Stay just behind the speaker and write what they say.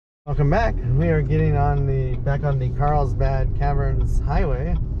Welcome back. We are getting back on the Carlsbad Caverns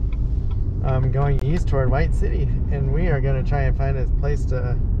highway, going east toward White City, and we are going to try and find a place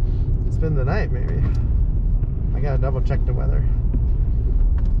to spend the night. Maybe I gotta double check the weather.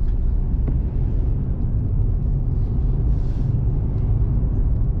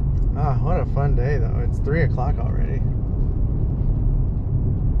 Ah, what a fun day though. It's 3 o'clock already.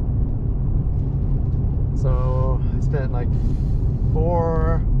 So I spent like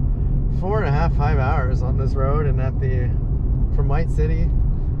four and a half, 5 hours on this road, and from White City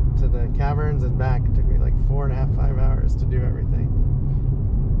to the Caverns and back, it took me like 4.5, 5 hours to do everything.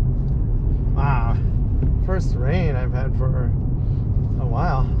 Wow. First rain I've had for a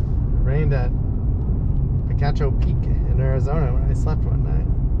while. It rained at Picacho Peak in Arizona when I slept one night.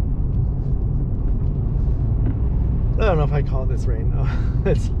 I don't know if I call this rain though.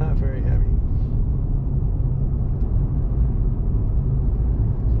 It's not very heavy.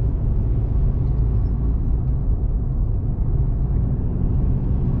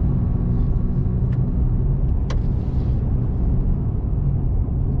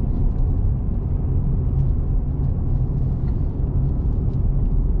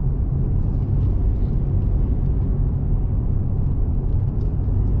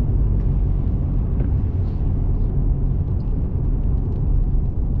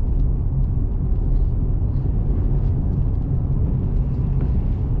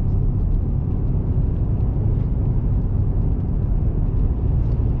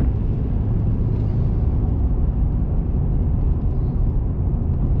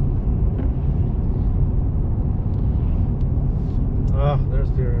 There's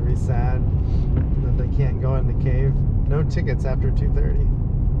people are gonna be sad that they can't go in the cave. No tickets after 2:30.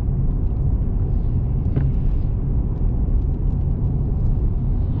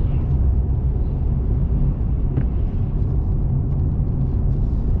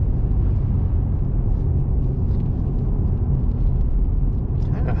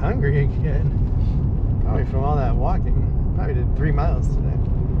 Kind of hungry again. Probably from all that walking. Probably did 3 miles today,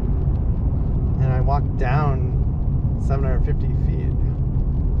 and I walked down 750 feet.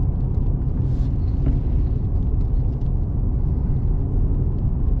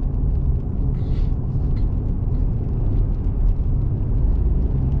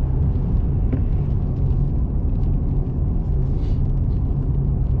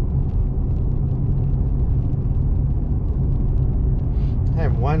 I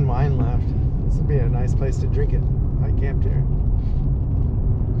have 1 wine left. This would be a nice place to drink it. I camped here.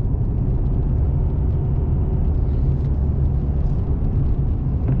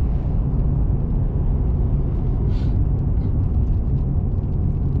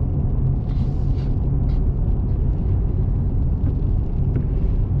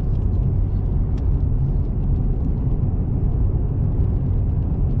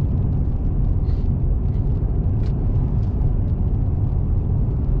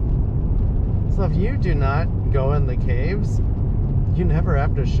 So if you do not go in the caves, you never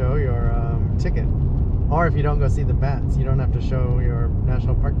have to show your ticket. Or if you don't go see the bats, you don't have to show your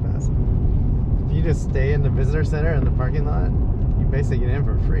National Park Pass. If you just stay in the visitor center in the parking lot, you basically get in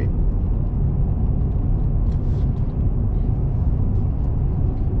for free.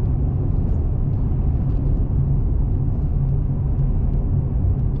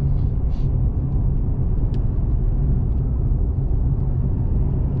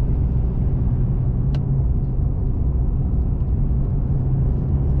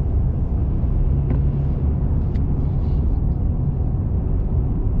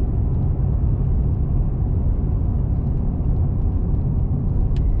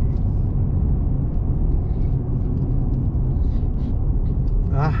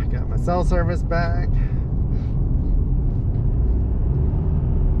 Got my cell service back.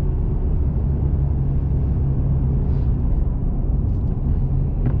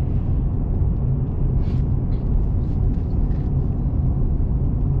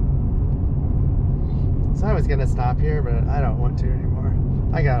 So I was gonna stop here, but I don't want to anymore.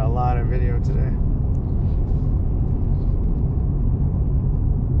 I got a lot of video today.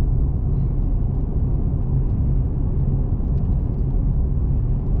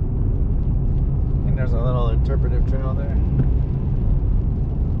 There's a little interpretive trail there.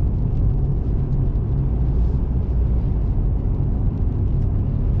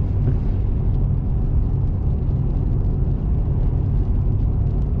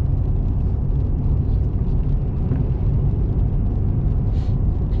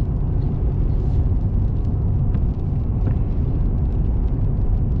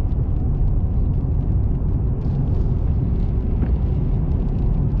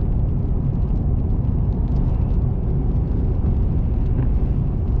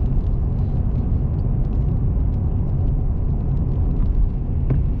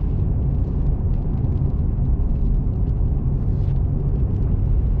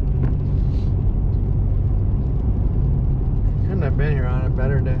 here on a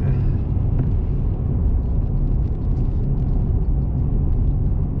better day.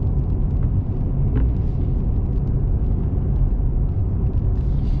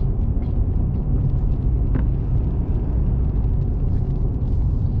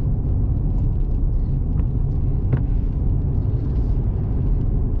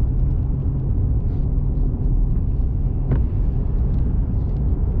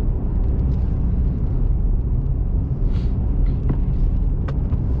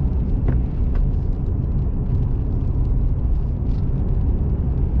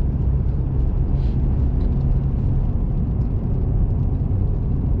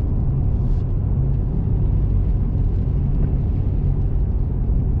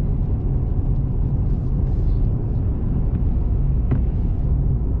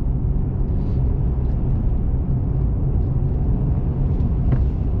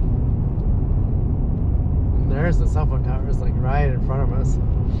 There's the cell phone towers, like right in front of us.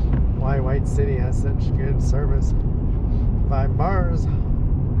 Why White City has such good service. 5 bars.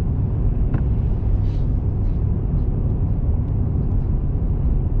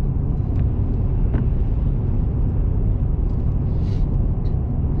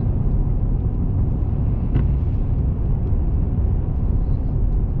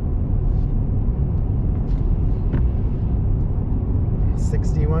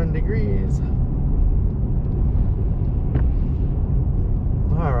 Degrees.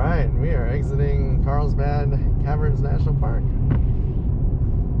 All right, we are exiting Carlsbad Caverns National Park.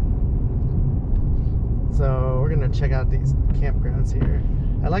 So we're gonna check out these campgrounds here.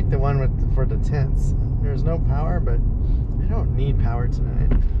 I like the one for the tents. There's no power, but I don't need power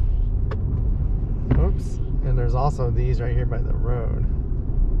tonight. Oops. And there's also these right here by the road.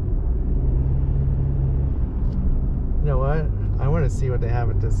 You know what? I want to see what they have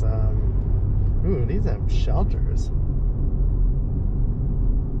at this, ooh, these have shelters.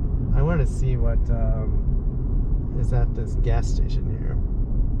 I want to see what, is at this gas station here.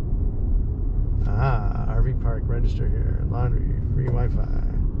 Ah, RV park, register here, laundry, free Wi-Fi,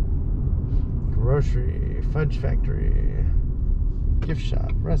 grocery, fudge factory, gift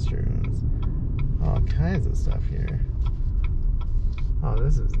shop, restrooms, all kinds of stuff here. Oh,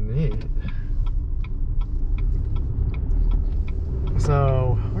 this is neat.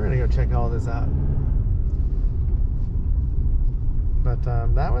 So we're gonna go check all this out. But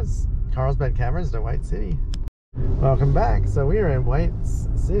that was Carlsbad Caverns to White City. Welcome back. So we are in White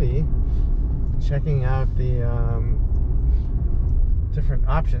City, checking out the different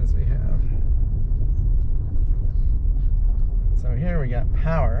options we have. So here we got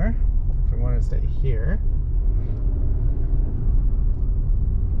power, if we want to stay here.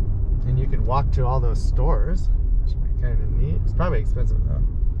 And you can walk to all those stores, which would be kind of neat. It's probably expensive though.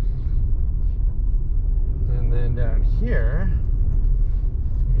 And then down here,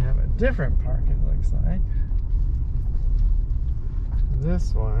 we have a different park, it looks like.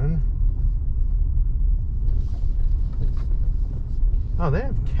 This one. Oh, they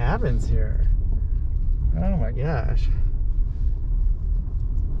have cabins here. Oh my gosh.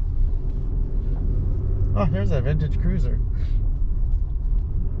 Oh, here's a vintage cruiser.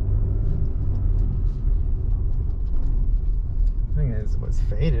 Thing is, it was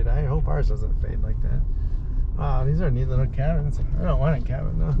faded. I hope ours doesn't fade like that. Wow, these are neat little cabins. I don't want a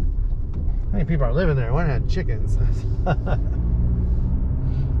cabin though. How many people are living there? One had chickens.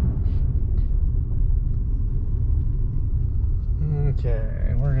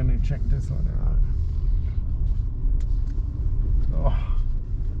 Okay, we're gonna check this one out. Oh,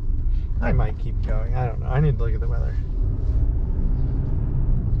 I might keep going. I don't know. I need to look at the weather.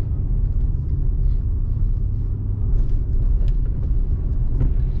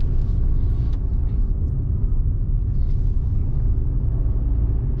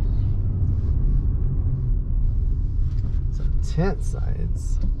 Tent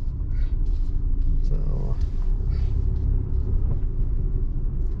sites. So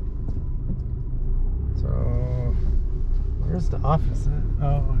where's the office at?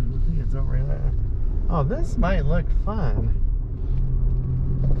 Oh, I think it's over there. Oh, this might look fun.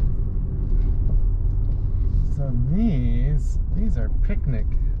 So these are picnic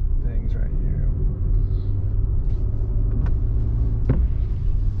things right here.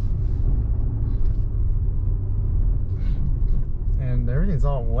 And everything's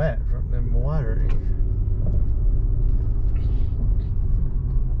all wet from them watering.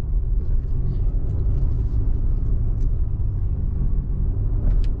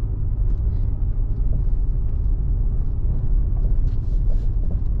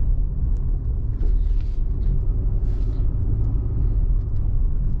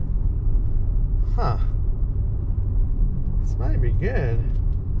 Huh. This might be good. good.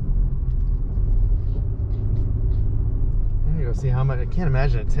 I'm gonna go see how much. I can't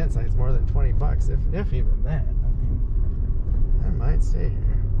imagine a tent site's more than $20, if even that. I mean, I might stay here.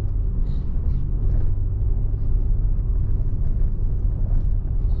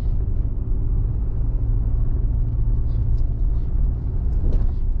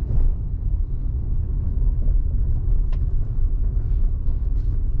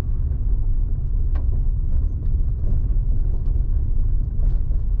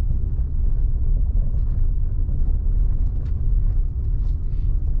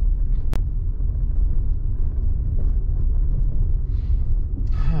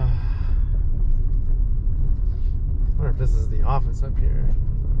 This is the office up here.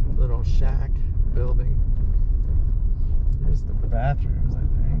 Little shack building. There's the bathrooms, I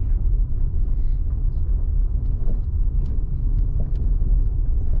think.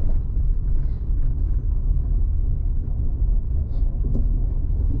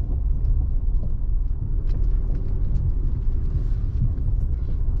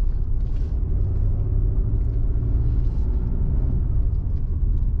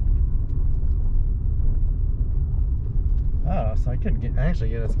 So I couldn't actually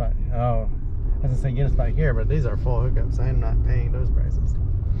get a spot. Oh, I was gonna say get a spot here, but these are full hookups. I'm not paying those prices.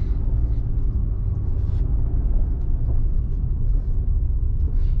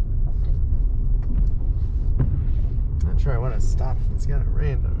 Not sure I want to stop if it's gonna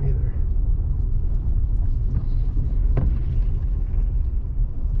rain though either.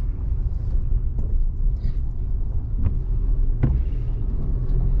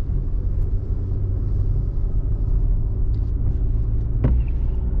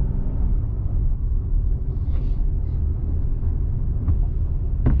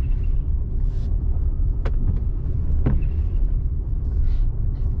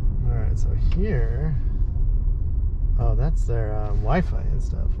 So here, oh, that's their Wi-Fi and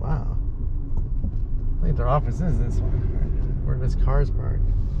stuff. Wow. I think their office is this one, where this car's parked.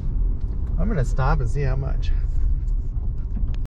 I'm gonna stop and see how much.